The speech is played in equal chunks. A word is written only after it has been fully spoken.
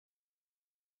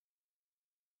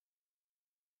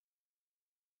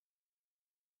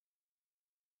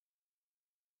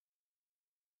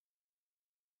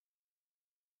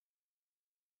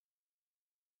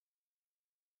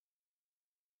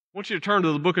I want you to turn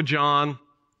to the book of John,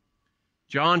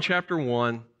 John chapter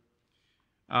 1.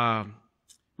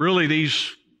 Really,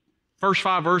 these first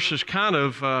 5 verses kind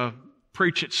of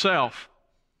preach itself.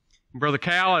 Brother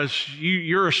Cal, as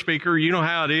you're a speaker, you know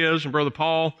how it is. And Brother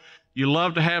Paul, you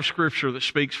love to have Scripture that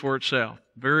speaks for itself.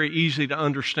 Very easy to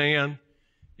understand.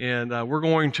 And we're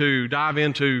going to dive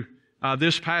into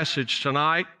this passage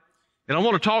tonight. And I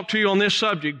want to talk to you on this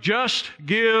subject, just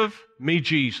give me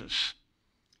Jesus.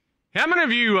 How many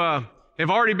of you have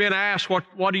already been asked,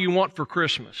 what do you want for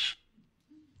Christmas?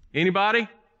 Anybody?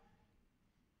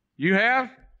 You have?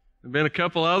 There's been a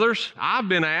couple others. I've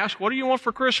been asked, what do you want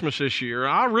for Christmas this year?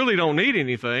 I really don't need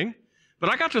anything.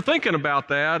 But I got to thinking about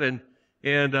that, and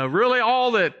really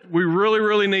all that we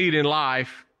really need in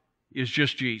life is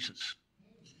just Jesus.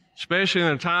 Especially in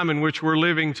a time in which we're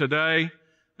living today,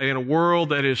 in a world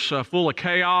that is full of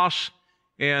chaos.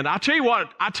 And I tell you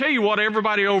what,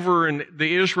 everybody over in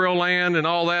the Israel land and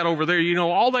all that over there, you know,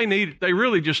 all they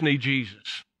really just need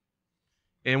Jesus.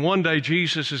 And one day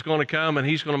Jesus is going to come and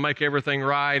He's going to make everything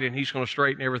right and He's going to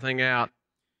straighten everything out.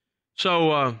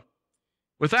 So,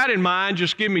 with that in mind,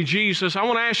 just give me Jesus. I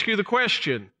want to ask you the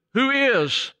question, who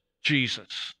is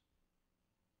Jesus?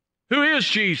 Who is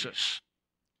Jesus?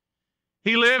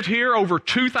 He lived here over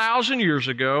 2,000 years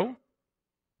ago.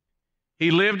 He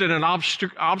lived in an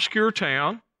obscure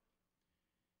town.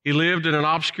 He lived in an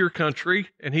obscure country,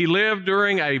 and he lived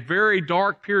during a very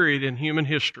dark period in human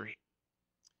history.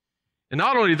 And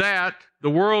not only that,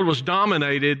 the world was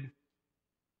dominated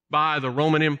by the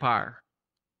Roman Empire.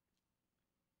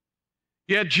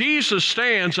 Yet Jesus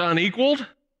stands unequaled.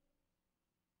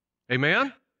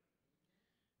 Amen?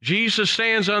 Jesus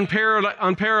stands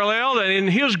unparalleled, and in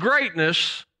His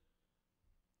greatness,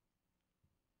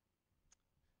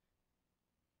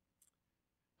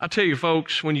 I tell you,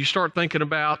 folks, when you start thinking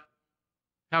about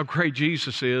how great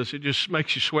Jesus is, it just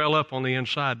makes you swell up on the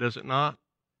inside, does it not?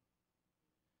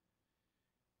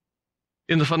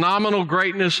 In the phenomenal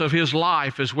greatness of His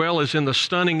life, as well as in the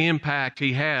stunning impact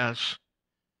He's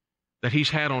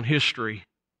had on history,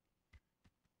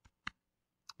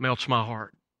 melts my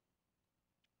heart.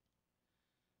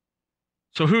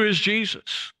 So who is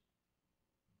Jesus?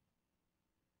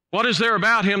 What is there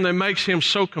about Him that makes Him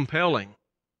so compelling?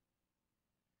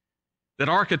 That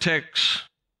architects,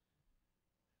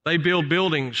 they build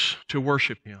buildings to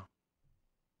worship Him.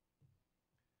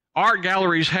 Art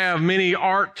galleries have many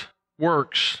art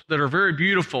works that are very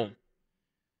beautiful,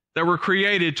 that were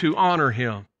created to honor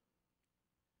Him.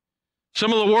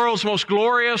 Some of the world's most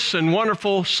glorious and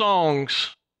wonderful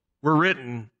songs were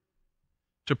written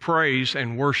to praise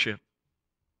and worship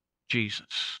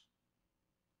Jesus.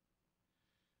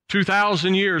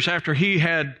 2,000 years after He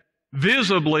had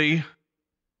visibly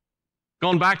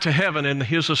gone back to heaven in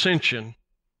His ascension,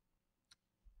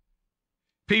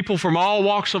 people from all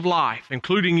walks of life,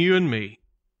 including you and me,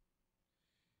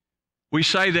 we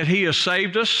say that He has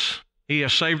saved us. He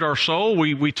has saved our soul.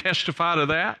 We testify to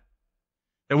that.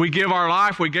 And we gave our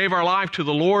life to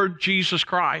the Lord Jesus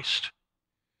Christ.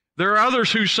 There are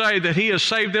others who say that He has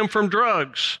saved them from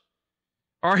drugs,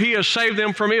 or He has saved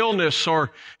them from illness,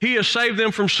 or He has saved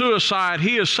them from suicide.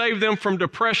 He has saved them from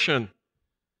depression,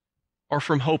 or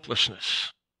from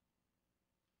hopelessness.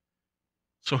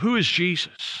 So who is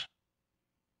Jesus?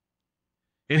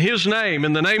 In His name,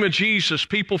 in the name of Jesus,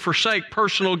 people forsake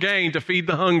personal gain to feed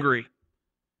the hungry.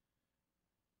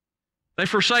 They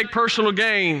forsake personal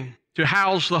gain to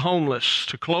house the homeless,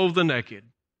 to clothe the naked,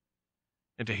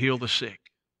 and to heal the sick.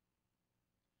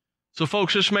 So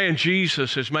folks, this man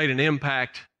Jesus has made an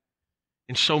impact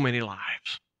in so many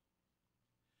lives.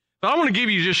 But I want to give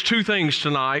you just 2 things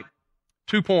tonight.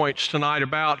 2 points tonight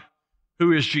about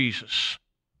who is Jesus.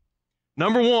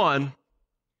 Number 1,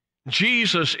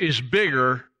 Jesus is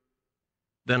bigger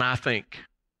than I think.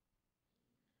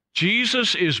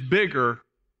 Jesus is bigger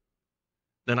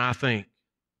than I think.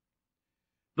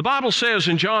 The Bible says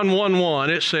in John 1:1,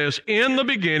 it says, "In the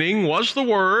beginning was the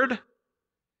Word,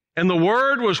 and the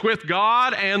Word was with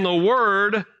God, and the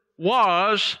Word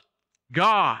was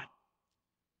God."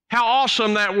 How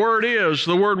awesome that word is,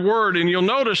 the word word. And you'll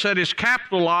notice that it's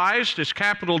capitalized, it's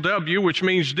capital W, which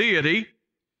means deity.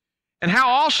 And how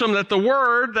awesome that the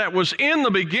word that was in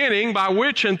the beginning, by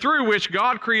which and through which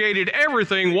God created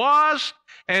everything, was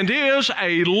and is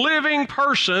a living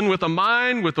person with a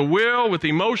mind, with a will, with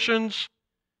emotions,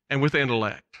 and with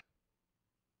intellect.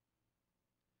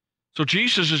 So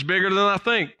Jesus is bigger than I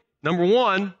think. Number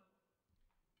 1,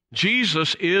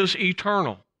 Jesus is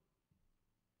eternal.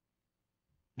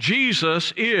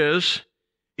 Jesus is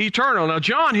eternal. Now,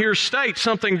 John here states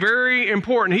something very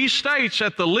important. He states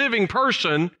that the living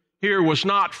person here was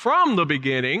not from the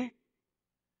beginning,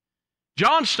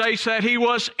 John states that he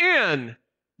was in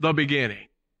the beginning.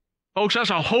 Folks, that's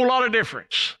a whole lot of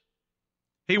difference.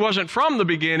 He wasn't from the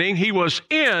beginning, he was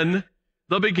in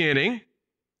the beginning.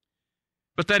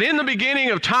 But that in the beginning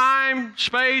of time,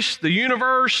 space, the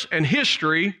universe, and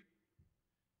history,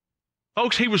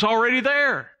 folks, he was already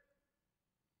there.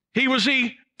 He was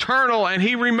eternal, and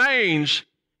he remains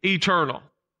eternal.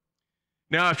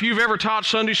 Now, if you've ever taught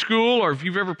Sunday school or if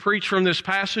you've ever preached from this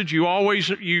passage, you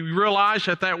realize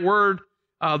that word,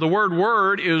 the word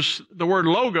word is the word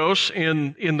logos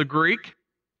in the Greek.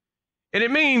 And it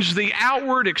means the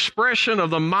outward expression of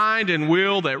the mind and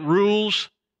will that rules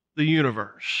the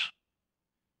universe.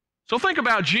 So think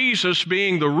about Jesus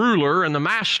being the ruler and the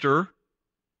master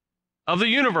of the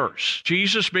universe.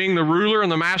 Jesus being the ruler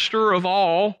and the master of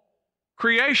all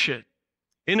creation.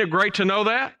 Isn't it great to know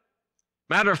that?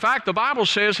 Matter of fact, the Bible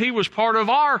says he was part of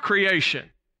our creation.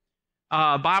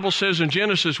 Bible says in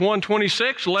Genesis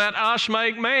 1:26, let us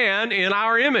make man in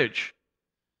our image.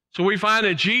 So we find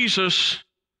that Jesus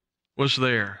was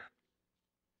there.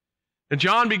 And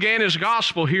John began his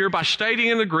gospel here by stating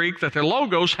in the Greek that the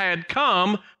Logos had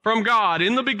come from God.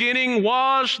 In the beginning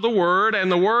was the Word,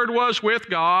 and the Word was with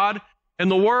God, and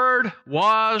the Word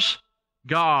was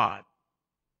God.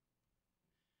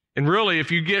 And really,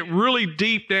 if you get really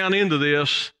deep down into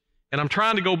this, and I'm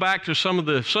trying to go back to some of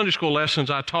the Sunday school lessons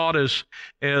I taught as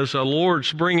the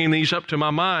Lord's bringing these up to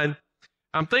my mind,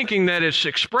 I'm thinking that it's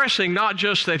expressing not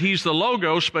just that He's the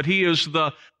Logos, but He is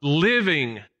the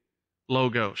living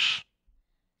Logos.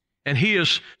 And He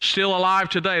is still alive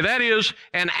today. That is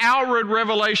an outward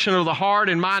revelation of the heart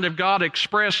and mind of God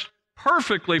expressed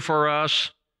perfectly for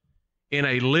us in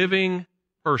a living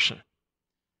person.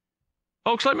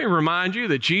 Folks, let me remind you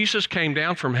that Jesus came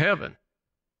down from heaven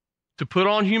to put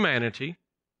on humanity,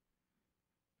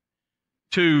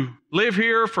 to live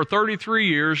here for 33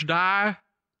 years, die,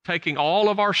 taking all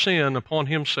of our sin upon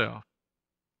Himself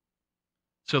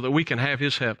so that we can have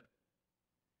His heaven.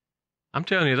 I'm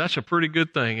telling you, that's a pretty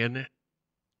good thing, isn't it?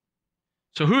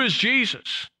 So who is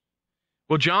Jesus?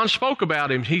 Well, John spoke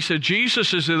about Him. He said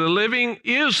Jesus is the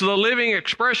living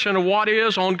expression of what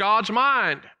is on God's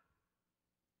mind.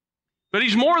 But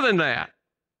He's more than that.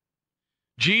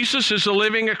 Jesus is the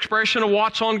living expression of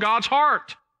what's on God's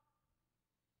heart.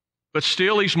 But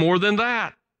still, He's more than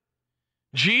that.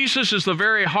 Jesus is the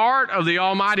very heart of the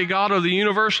Almighty God of the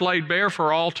universe laid bare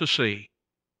for all to see.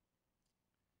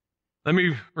 Let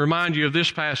me remind you of this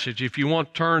passage. If you want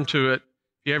to turn to it, if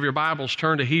you have your Bibles,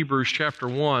 turn to Hebrews chapter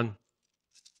 1.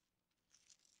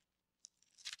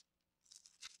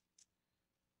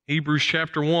 Hebrews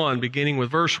chapter 1, beginning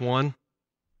with verse 1.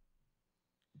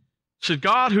 It said,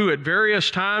 God, who at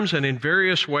various times and in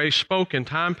various ways spoke in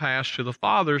time past to the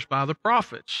fathers by the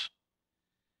prophets,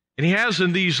 and He has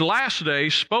in these last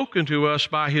days spoken to us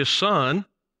by His Son,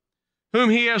 whom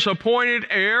He has appointed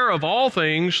heir of all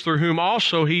things, through whom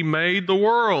also He made the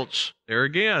worlds. There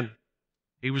again,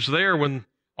 He was there when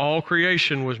all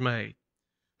creation was made.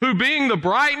 Who being the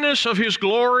brightness of His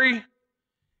glory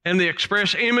and the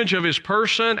express image of His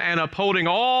person, and upholding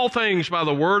all things by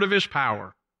the word of His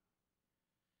power,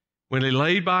 when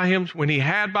He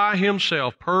had by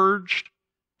Himself purged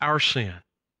our sin.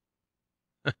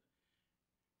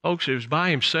 Folks, it was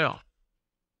by Himself.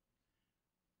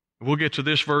 We'll get to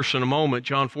this verse in a moment,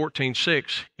 John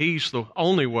 14:6. He's the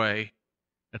only way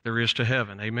that there is to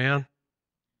heaven. Amen?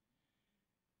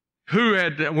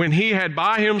 When He had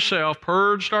by Himself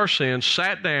purged our sins,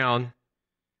 sat down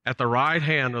at the right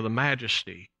hand of the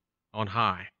Majesty on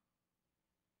high,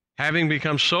 having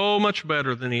become so much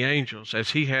better than the angels,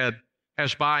 as He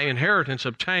has by inheritance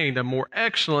obtained a more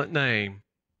excellent name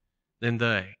than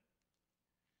they.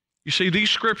 You see, these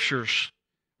scriptures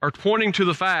are pointing to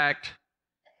the fact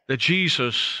that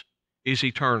Jesus is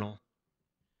eternal.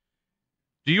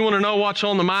 Do you want to know what's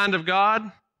on the mind of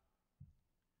God?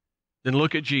 Then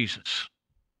look at Jesus.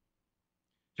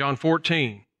 John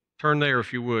 14. Turn there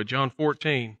if you would. John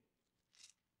 14.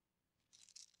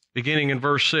 Beginning in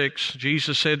verse 6,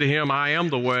 Jesus said to him, I am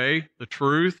the way, the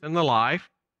truth, and the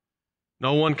life.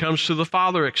 No one comes to the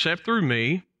Father except through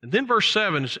me. And then verse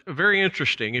 7 is very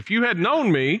interesting. If you had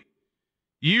known me,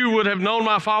 you would have known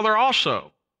my Father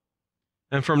also.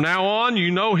 And from now on,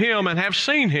 you know Him and have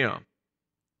seen Him.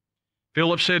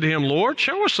 Philip said to Him, Lord,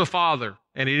 show us the Father,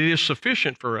 and it is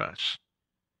sufficient for us.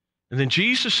 And then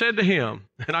Jesus said to him,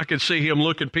 and I could see him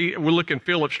looking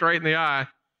Philip straight in the eye,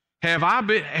 Have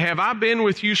I been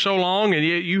with you so long, and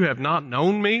yet you have not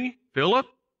known me, Philip?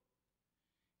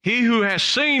 He who has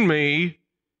seen me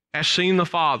has seen the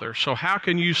Father. So how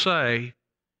can you say,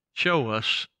 show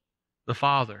us the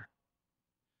Father?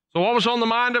 So what was on the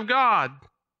mind of God?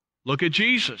 Look at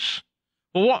Jesus.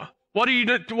 Well, what do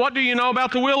you know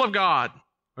about the will of God?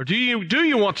 Or do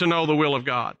you want to know the will of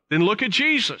God? Then look at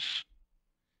Jesus.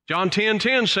 John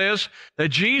 10:10 says that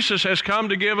Jesus has come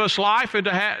to give us life and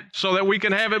so that we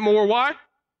can have it more what?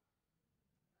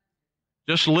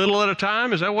 Just a little at a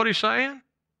time? Is that what he's saying?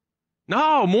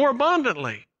 No, more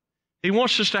abundantly. He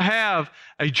wants us to have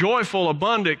a joyful,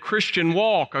 abundant Christian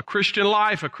walk, a Christian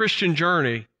life, a Christian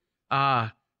journey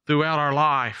throughout our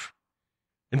life.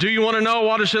 And do you want to know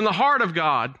what is in the heart of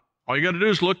God? All you got to do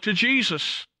is look to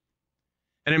Jesus.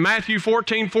 And in Matthew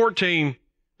 14:14,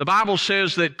 the Bible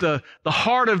says that the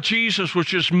heart of Jesus was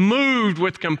just moved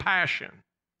with compassion.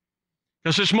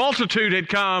 Because this multitude had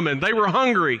come and they were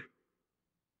hungry.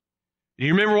 Do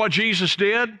you remember what Jesus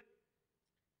did?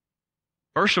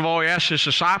 First of all, he asked his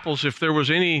disciples if there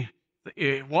was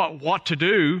what to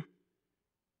do.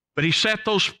 But he set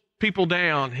those people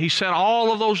down. He set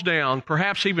all of those down,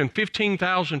 perhaps even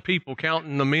 15,000 people,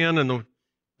 counting the men and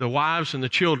the wives and the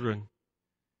children.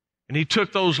 And he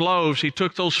took those loaves, he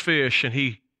took those fish, and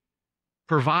he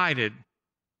provided.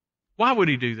 Why would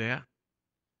he do that?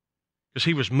 Because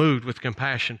he was moved with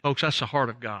compassion. Folks, that's the heart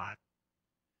of God.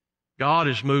 God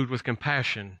is moved with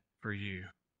compassion for you.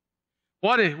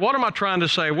 What am I trying to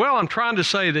say? Well, I'm trying to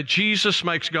say that Jesus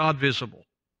makes God visible.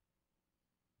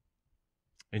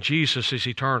 And Jesus is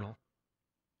eternal.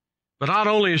 But not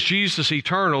only is Jesus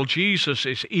eternal, Jesus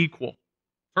is equal.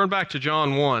 Turn back to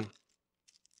John 1.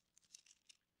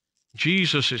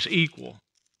 Jesus is equal.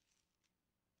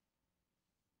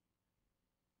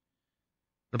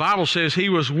 The Bible says he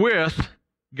was with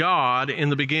God in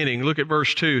the beginning. Look at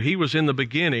verse 2. He was in the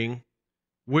beginning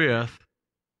with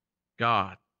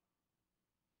God.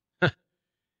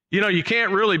 You know, you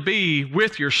can't really be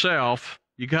with yourself.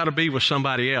 You got to be with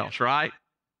somebody else, right?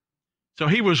 So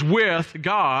he was with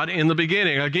God in the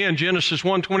beginning. Again, Genesis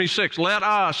 1:26. Let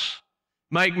us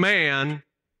make man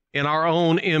in our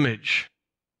own image.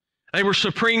 They were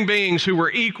supreme beings who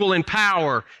were equal in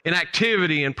power, in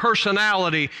activity, in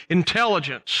personality,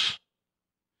 intelligence.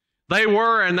 They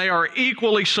were and they are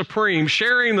equally supreme,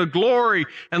 sharing the glory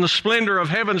and the splendor of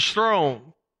heaven's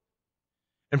throne.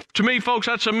 And to me, folks,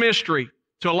 that's a mystery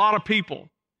to a lot of people.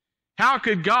 How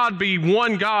could God be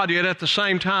one God yet at the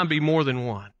same time be more than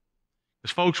one?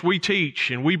 Because, folks, we teach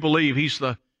and we believe he's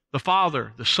the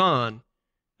Father, the Son,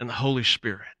 and the Holy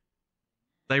Spirit.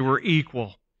 They were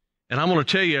equal. And I'm going to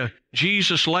tell you,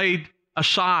 Jesus laid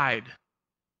aside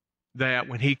that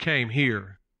when he came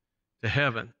here to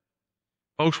heaven.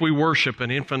 Folks, we worship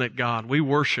an infinite God. We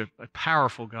worship a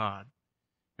powerful God.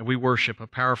 And we worship a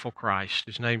powerful Christ.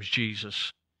 His name's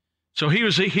Jesus. So he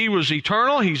was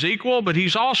eternal, he's equal, but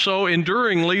he's also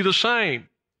enduringly the same.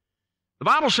 The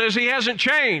Bible says he hasn't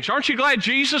changed. Aren't you glad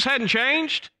Jesus hadn't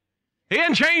changed? He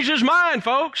hadn't changed his mind,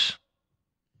 folks.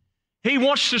 He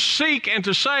wants to seek and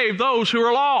to save those who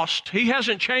are lost. He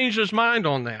hasn't changed his mind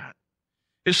on that.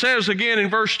 It says again in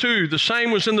verse 2, the same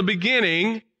was in the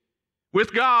beginning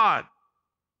with God.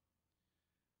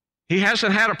 He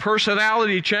hasn't had a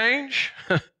personality change.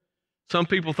 Some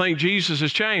people think Jesus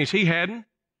has changed. He hadn't.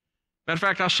 Matter of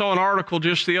fact, I saw an article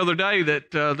just the other day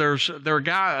that there's a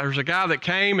guy that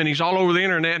came and he's all over the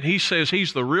internet and he says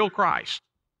he's the real Christ.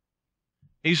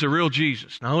 He's the real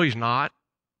Jesus. No, he's not.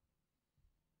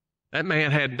 That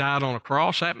man hadn't died on a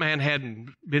cross. That man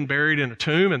hadn't been buried in a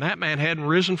tomb, and that man hadn't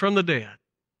risen from the dead.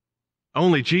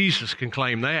 Only Jesus can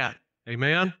claim that.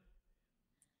 Amen?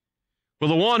 Well,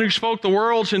 the one who spoke the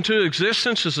worlds into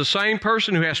existence is the same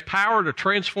person who has power to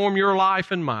transform your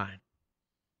life and mine.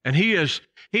 And he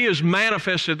has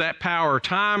manifested that power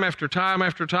time after time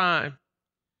after time.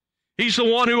 He's the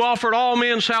one who offered all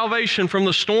men salvation from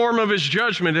the storm of his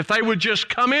judgment if they would just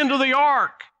come into the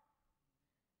ark.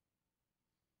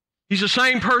 He's the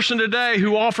same person today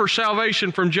who offers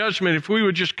salvation from judgment if we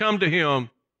would just come to him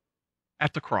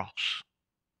at the cross.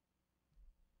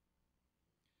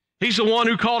 He's the one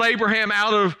who called Abraham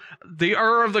out of the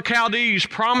Ur of the Chaldees,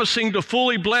 promising to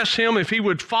fully bless him if he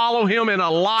would follow him in a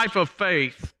life of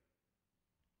faith.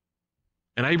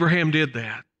 And Abraham did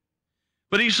that.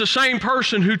 But he's the same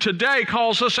person who today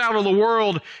calls us out of the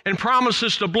world and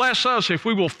promises to bless us if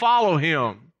we will follow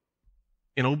him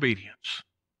in obedience.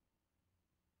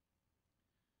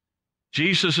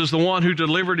 Jesus is the one who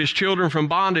delivered his children from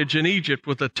bondage in Egypt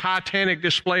with a titanic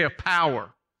display of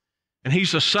power. And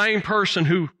he's the same person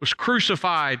who was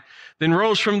crucified, then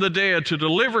rose from the dead to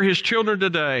deliver his children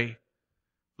today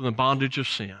from the bondage of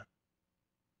sin.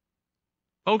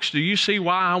 Folks, do you see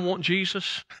why I want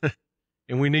Jesus?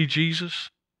 And we need Jesus?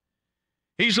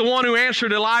 He's the one who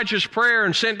answered Elijah's prayer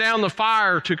and sent down the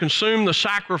fire to consume the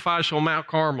sacrifice on Mount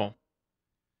Carmel.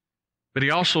 But he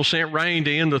also sent rain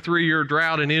to end the 3-year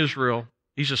drought in Israel.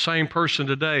 He's the same person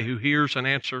today who hears and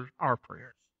answers our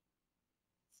prayers.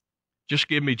 Just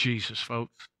give me Jesus,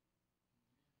 folks.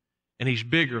 And He's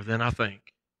bigger than I think.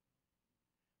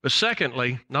 But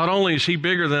secondly, not only is He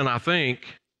bigger than I think,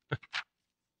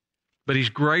 but He's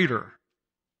greater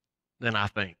than I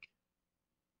think.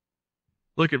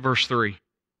 Look at verse 3.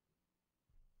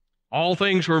 All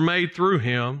things were made through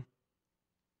Him,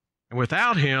 and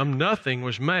without Him nothing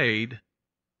was made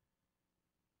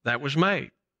that was made.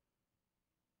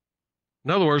 In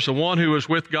other words, the one who was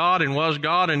with God and was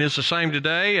God and is the same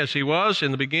today as He was in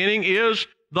the beginning is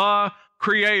the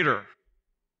Creator.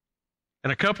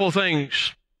 And a couple of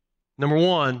things. Number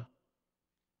one,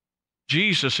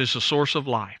 Jesus is the source of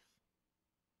life.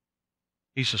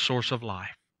 He's the source of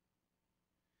life.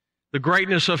 The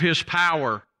greatness of His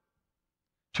power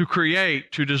to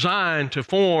create, to design, to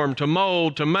form, to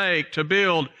mold, to make, to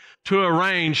build, to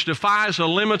arrange defies the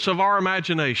limits of our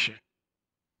imagination.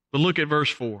 But look at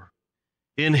verse 4.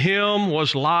 In Him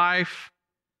was life,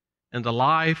 and the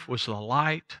life was the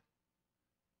light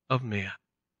of men.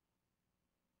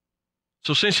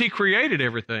 So since He created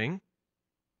everything,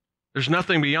 there's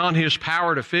nothing beyond His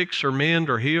power to fix or mend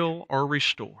or heal or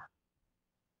restore.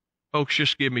 Folks,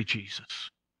 just give me Jesus.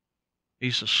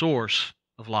 He's the source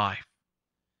of life.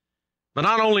 But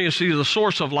not only is He the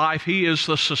source of life, He is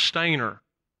the sustainer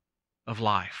of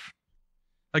life.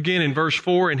 Again, in verse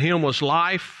 4, in Him was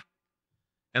life,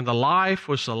 and the life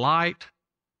was the light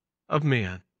of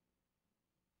men.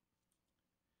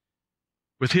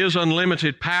 With His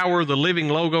unlimited power, the living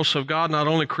Logos of God not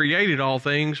only created all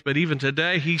things, but even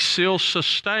today He still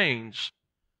sustains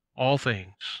all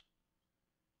things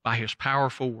by His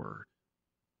powerful Word.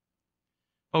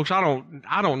 Folks, I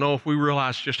don't know if we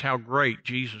realize just how great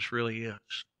Jesus really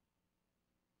is.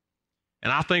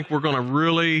 And I think we're going to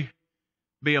really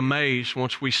be amazed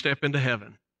once we step into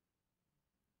heaven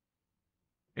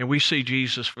and we see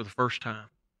Jesus for the first time.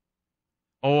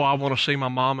 Oh, I want to see my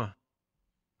mama.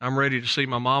 I'm ready to see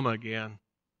my mama again.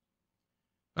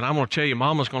 But I'm going to tell you,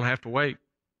 mama's going to have to wait.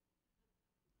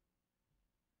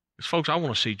 Because, folks, I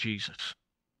want to see Jesus.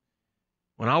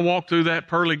 When I walk through that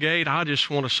pearly gate, I just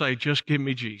want to say, just give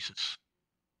me Jesus.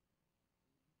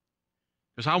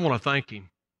 Because I want to thank Him.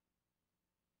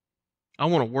 I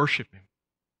want to worship Him.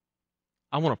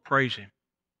 I want to praise Him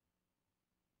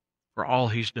for all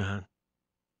He's done.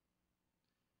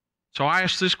 So I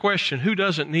ask this question, who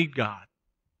doesn't need God?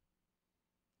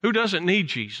 Who doesn't need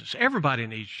Jesus? Everybody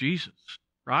needs Jesus,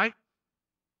 right?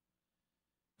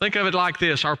 Think of it like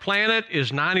this. Our planet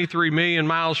is 93 million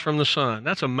miles from the sun.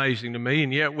 That's amazing to me,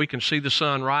 and yet we can see the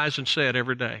sun rise and set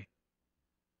every day.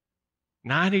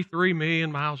 93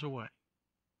 million miles away.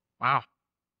 Wow.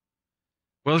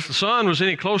 Well, if the sun was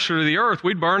any closer to the earth,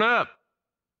 we'd burn up.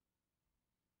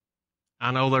 I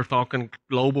know they're talking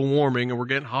global warming, and we're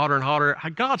getting hotter and hotter.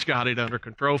 God's got it under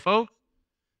control, folks.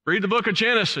 Read the book of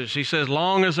Genesis. He says,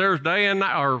 long as there's day and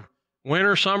night, or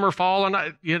winter, summer, fall, and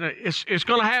night, it's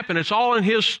going to happen. It's all in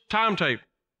His timetable.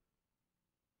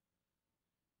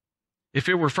 If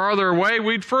it were further away,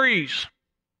 we'd freeze.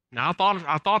 Now,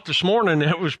 I thought this morning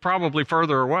it was probably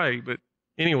further away, but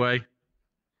anyway.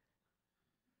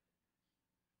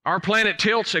 Our planet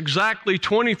tilts exactly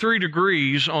 23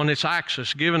 degrees on its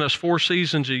axis, giving us 4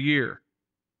 seasons a year.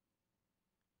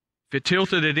 If it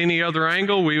tilted at any other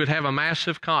angle, we would have a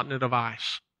massive continent of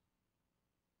ice.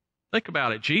 Think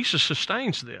about it. Jesus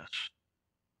sustains this.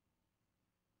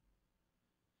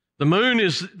 The moon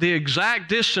is the exact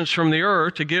distance from the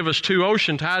earth to give us 2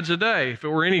 ocean tides a day. If it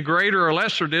were any greater or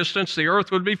lesser distance, the earth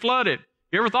would be flooded.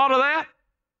 You ever thought of that?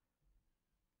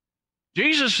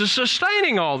 Jesus is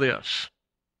sustaining all this.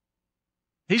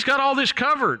 He's got all this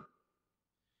covered.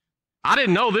 I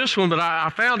didn't know this one, but I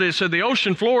found it. It said the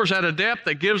ocean floor is at a depth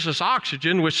that gives us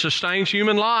oxygen, which sustains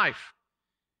human life.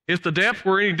 If the depth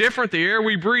were any different, the air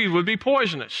we breathe would be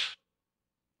poisonous.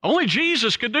 Only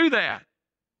Jesus could do that.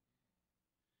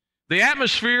 The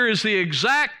atmosphere is the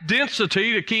exact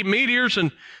density to keep meteors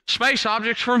and space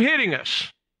objects from hitting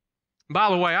us. By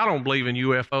the way, I don't believe in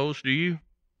UFOs, do you?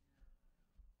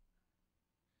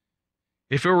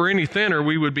 If it were any thinner,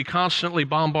 we would be constantly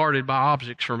bombarded by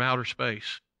objects from outer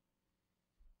space.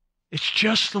 It's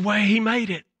just the way He made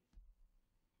it.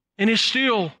 And it's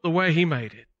still the way He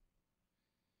made it.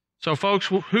 So, folks,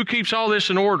 who keeps all this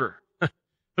in order?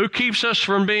 Who keeps us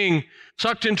from being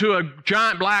sucked into a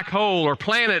giant black hole, or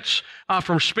planets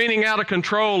from spinning out of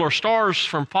control, or stars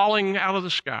from falling out of the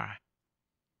sky?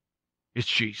 It's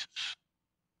Jesus.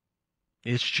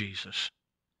 It's Jesus.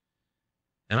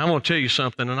 And I'm going to tell you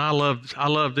something, and I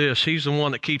love this. He's the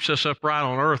one that keeps us upright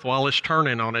on earth while it's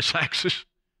turning on its axis.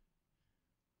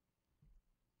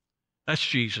 That's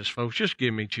Jesus, folks. Just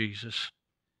give me Jesus.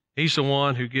 He's the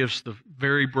one who gives the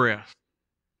very breath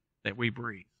that we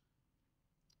breathe.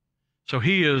 So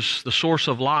he is the source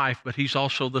of life, but he's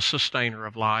also the sustainer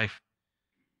of life.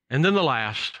 And then the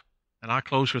last, and I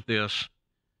close with this,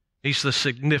 he's the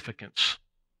significance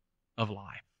of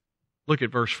life. Look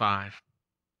at verse 5.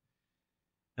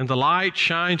 And the light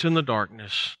shines in the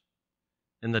darkness,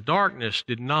 and the darkness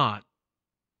did not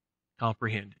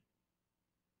comprehend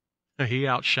it. He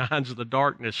outshines the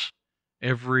darkness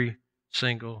every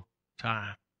single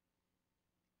time.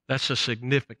 That's the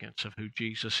significance of who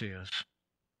Jesus is.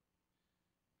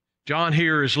 John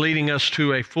here is leading us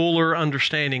to a fuller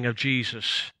understanding of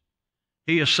Jesus.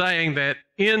 He is saying that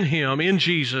in him, in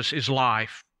Jesus, is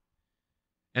life,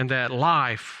 and that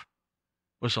life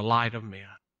was the light of men.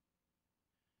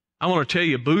 I want to tell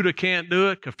you, Buddha can't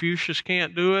do it, Confucius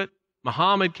can't do it,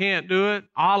 Muhammad can't do it,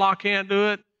 Allah can't do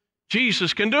it.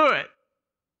 Jesus can do it,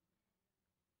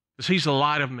 because he's the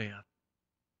light of men.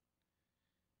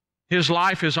 His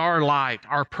life is our light,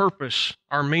 our purpose,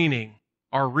 our meaning,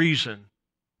 our reason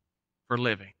for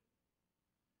living.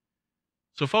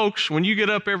 So folks, when you get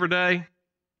up every day,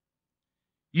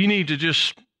 you need to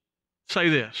just say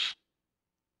this.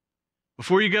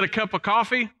 Before you get a cup of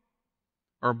coffee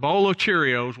or a bowl of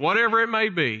Cheerios, whatever it may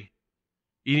be,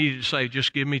 you need to say,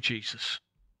 just give me Jesus.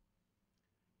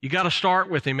 You got to start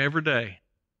with him every day.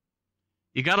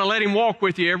 You got to let him walk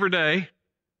with you every day.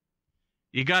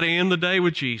 You got to end the day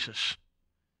with Jesus.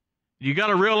 You got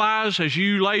to realize as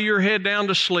you lay your head down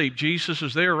to sleep, Jesus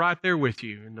is there right there with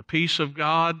you. And the peace of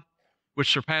God,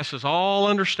 which surpasses all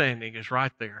understanding, is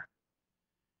right there.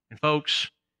 And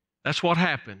folks, that's what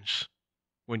happens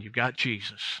when you've got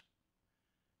Jesus.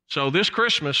 So this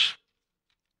Christmas,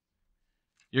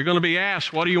 you're going to be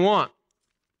asked, what do you want?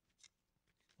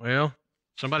 Well,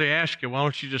 somebody asks you, why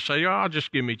don't you just say, oh,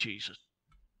 just give me Jesus?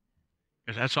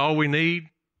 Because that's all we need.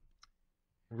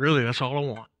 Really, that's all I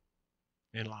want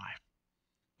in life.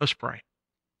 Let's pray.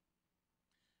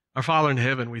 Our Father in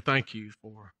heaven, we thank you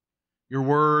for your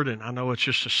word, and I know it's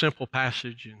just a simple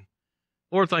passage. And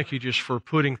Lord, thank you just for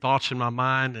putting thoughts in my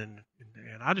mind. And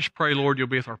I just pray, Lord, you'll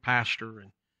be with our pastor.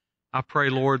 And I pray,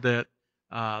 Lord, that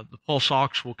the pulse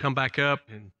ox will come back up,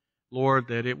 and Lord,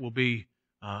 that it will be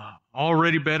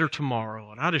already better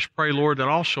tomorrow. And I just pray, Lord, that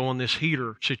also on this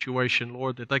heater situation,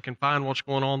 Lord, that they can find what's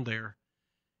going on there.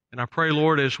 And I pray,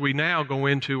 Lord, as we now go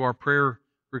into our prayer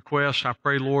requests, I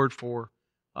pray, Lord, for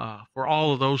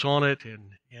all of those on it.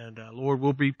 And Lord,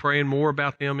 we'll be praying more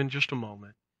about them in just a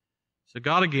moment. So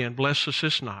God, again, bless us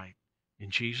this night.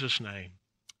 In Jesus' name,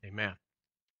 amen.